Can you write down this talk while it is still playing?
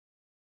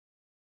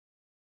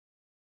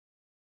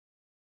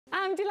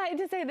I'm delighted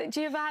to say that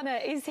Giovanna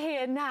is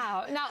here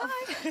now. Now,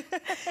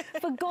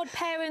 for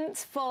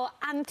godparents, for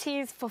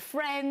aunties, for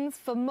friends,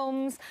 for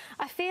mums,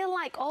 I feel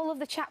like all of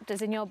the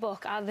chapters in your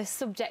book are the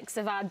subjects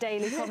of our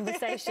daily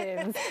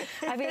conversations.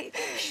 I mean,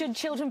 should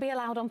children be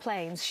allowed on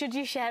planes? Should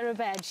you share a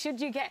bed? Should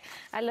you get...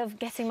 I love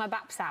getting my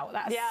baps out.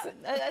 That's... Yeah,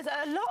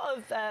 a lot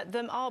of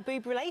them are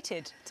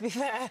boob-related, to be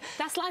fair.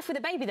 That's life with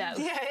a baby, though.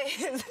 Yeah,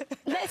 it is.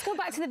 Let's go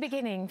back to the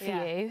beginning for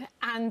you.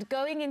 And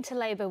going into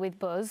labour with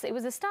Buzz, it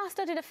was a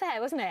star-studded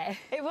affair, wasn't it?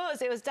 It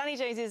was. It was Danny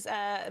Jones's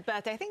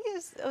birthday. I think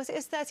it was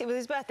his 30th. It was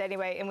his birthday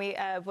anyway, and we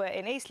were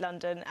in East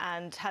London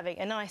and having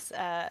a nice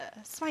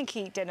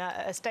swanky dinner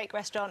at a steak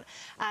restaurant.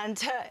 And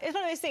it's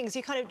one of those things,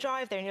 you kind of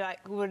drive there and you're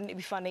like, wouldn't it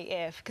be funny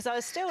if? Because I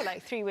was still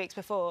like 3 weeks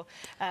before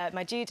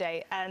my due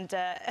date, and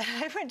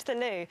I went to the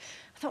loo.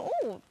 I thought,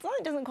 oh,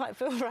 something doesn't quite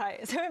feel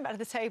right. So I went back to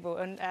the table,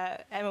 and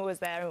Emma was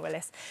there, Emma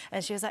Willis,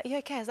 and she was like, you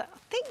OK? I was like, I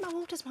think my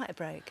waters might have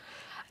broke.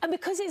 And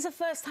because it's the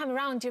first time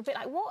around, you're a bit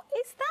like, what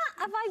is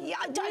that? Have I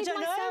I don't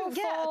know.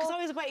 Yeah, because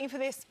I was waiting for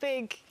this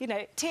big, you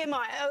know,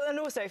 TMI. And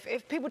also,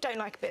 if people don't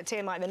like a bit of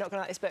TMI, they're not going to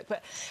like this book.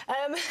 But,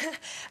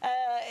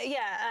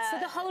 yeah. So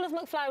the whole of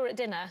McFly were at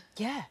dinner?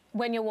 Yeah.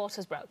 When your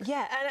waters broke?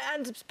 Yeah,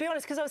 and to be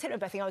honest, because I was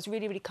hypnobirthing, I was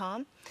really, really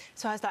calm.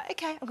 So I was like,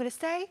 OK, I'm going to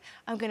stay.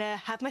 I'm going to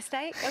have my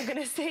steak. I'm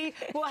going to see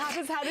what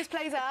happens, how this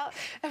plays out.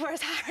 And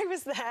whereas Harry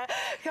was there,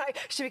 like,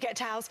 should we get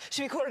towels?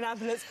 Should we call an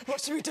ambulance?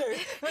 What should we do?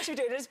 What should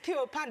we do? There's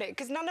pure panic,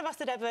 because none of us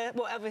had ever...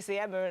 Well, obviously,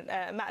 Emma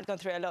and Matt had gone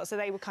through it a lot, so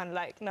they were kind of,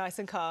 like, nice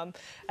and calm.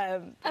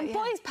 And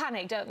boys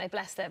panic, don't they?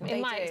 Bless them,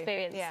 in my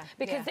experience. Yeah.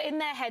 Because in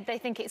their head, they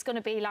think it's going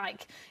to be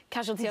like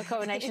Casualty or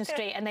Coronation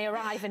Street, and they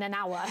arrive in an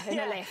hour in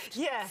a lift.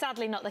 Yeah.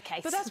 Sadly, not the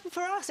case. But that's,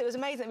 for us, it was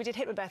amazing that we did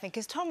hypnobirthing,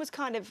 because Tom was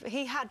kind of...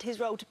 He had his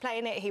role to play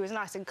in it. He was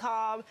nice and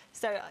calm.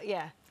 So,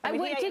 yeah. I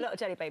mean, he ate a lot of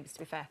jelly babies, to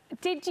be fair.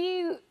 Did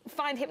you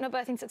find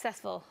hypnobirthing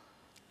successful?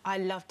 I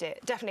loved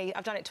it. Definitely.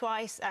 I've done it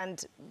twice,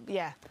 and,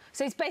 yeah.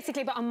 So it's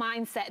basically about a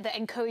mindset that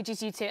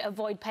encourages you to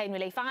avoid pain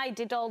relief. I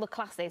did all the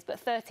classes, but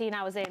 13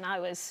 hours in,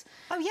 I was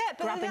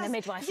grabbing the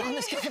midwife on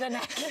the scruff of the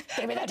neck.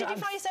 Did you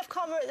find yourself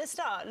calmer at the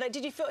start? Like,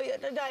 did you feel,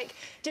 like,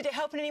 did it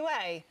help in any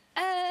way?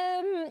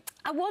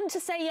 I want to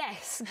say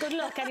yes. Good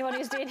luck, anyone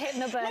who's doing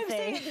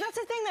hypnobirthing. No, that's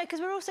the thing, though,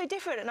 because we're all so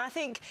different, and I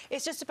think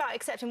it's just about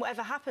accepting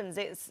whatever happens.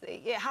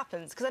 It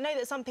happens, because I know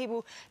that some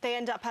people, they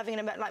end up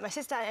having like my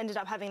sister ended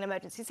up having an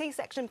emergency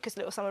C-section because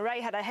little Summer Rae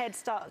had her head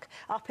stuck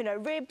up in her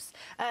ribs,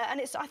 and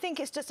I think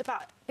it's just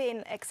about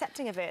being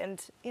accepting of it,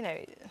 and you know.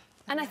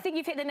 And I think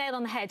you've hit the nail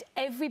on the head.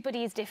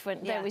 Everybody is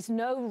different. There is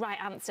no right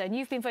answer. And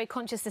you've been very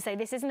conscious to say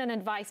this isn't an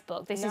advice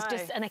book. This is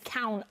just an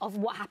account of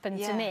what happened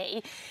to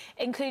me,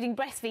 including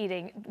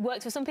breastfeeding.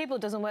 Works for some people,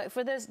 doesn't work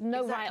for others.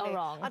 No right or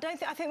wrong. I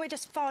think we're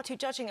just far too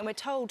judging, and we're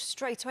told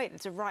straight away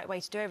there's a right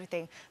way to do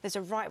everything. There's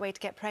a right way to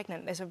get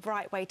pregnant. There's a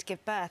right way to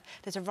give birth.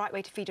 There's a right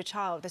way to feed your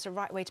child. There's a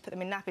right way to put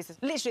them in nappies.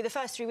 Literally, the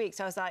first 3 weeks,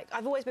 I was like,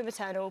 I've always been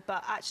maternal,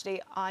 but actually,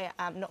 I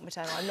am not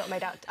maternal.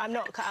 I'm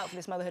not cut out for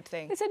this motherhood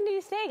thing. It's a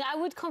new thing. I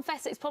would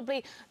confess it's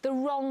probably the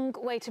wrong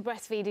way to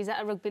breastfeed is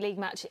at a rugby league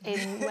match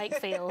in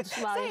Wakefield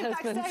while your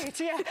husband...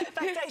 Backstage,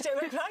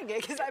 I went like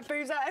it because like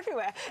boobs out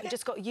everywhere. I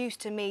just got used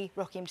to me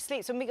rocking him to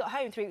sleep. So when we got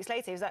home 3 weeks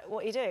later, he was like,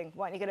 "What are you doing?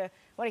 Why are you gonna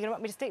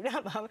rock me to sleep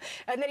now, Mum?"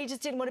 And then he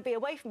just didn't want to be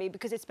away from me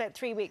because he'd spent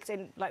 3 weeks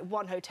in like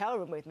one hotel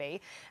room with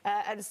me,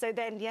 and so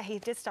then he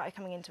did start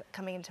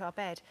coming into our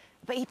bed,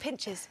 but he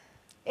pinches.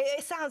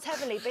 It sounds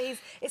heavenly, but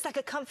it's like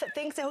a comfort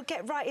thing, so he'll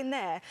get right in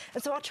there.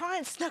 And so I'll try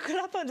and snuggle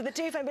up under the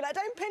duvet and be like,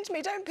 don't pinch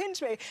me, don't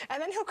pinch me.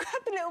 And then he'll grab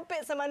the little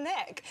bits on my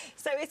neck.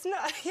 So it's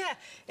not,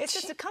 it's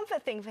just a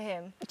comfort thing for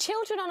him.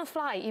 Children on a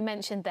flight, you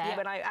mentioned there. Yeah,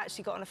 when I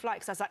actually got on a flight,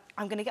 because I was like,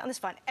 I'm going to get on this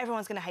flight,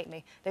 everyone's going to hate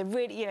me. They're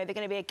really, they're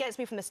going to be against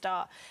me from the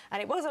start.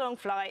 And it was a long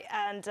flight,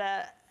 and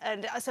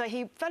so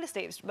he fell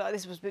asleep. Well,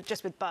 this was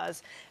just with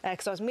Buzz,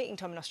 because I was meeting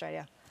Tom in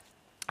Australia.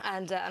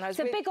 And I was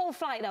it's a big old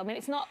flight, though. I mean,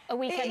 it's not a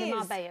weekend in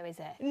Marbella, is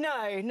it?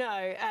 No,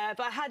 no.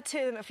 But I had two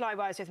of them at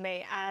Flywise with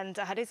me, and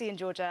I had Izzy and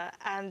Georgia,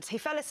 and he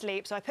fell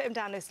asleep, so I put him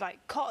down this, like,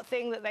 cot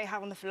thing that they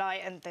have on the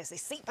flight, and there's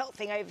this seatbelt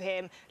thing over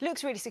him.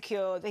 Looks really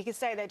secure. He can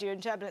stay there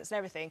during turbulence and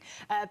everything.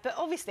 But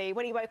obviously,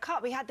 when he woke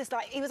up, he had this,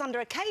 like, he was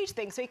under a cage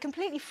thing, so he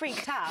completely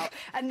freaked out.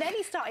 And then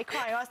he started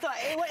crying. I thought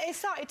it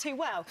started too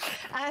well.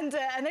 And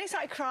then he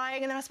started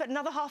crying, and then I spent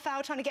another half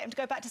hour trying to get him to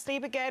go back to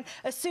sleep again.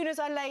 As soon as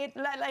I laid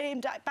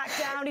him back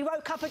down, he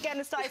woke up again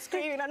and started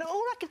screaming, and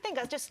all I could think,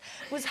 I just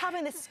was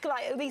having this,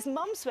 like, these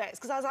mum sweats,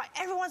 because I was like,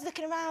 everyone's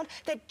looking around,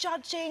 they're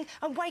judging,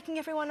 I'm waking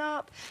everyone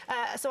up,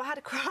 so I had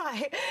to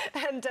cry,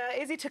 and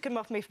Izzy took him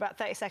off me for about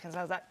 30 seconds,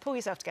 and I was like, pull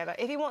yourself together.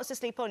 If he wants to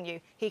sleep on you,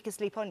 he can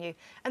sleep on you.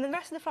 And the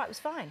rest of the flight was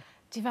fine.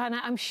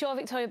 Giovanna, I'm sure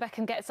Victoria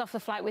Beckham gets off the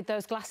flight with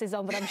those glasses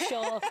on, but I'm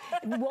sure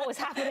what was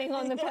happening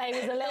on the plane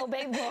was a little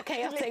bit more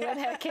chaotic when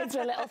her kids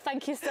were little.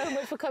 Thank you so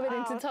much for coming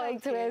in to talk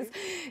to us.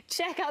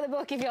 Check out the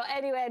book if you're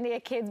anywhere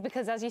near kids,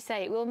 because, as you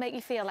say, it will make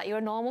you feel like you're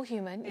a normal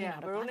human. Yeah,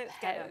 we're all in it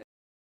together.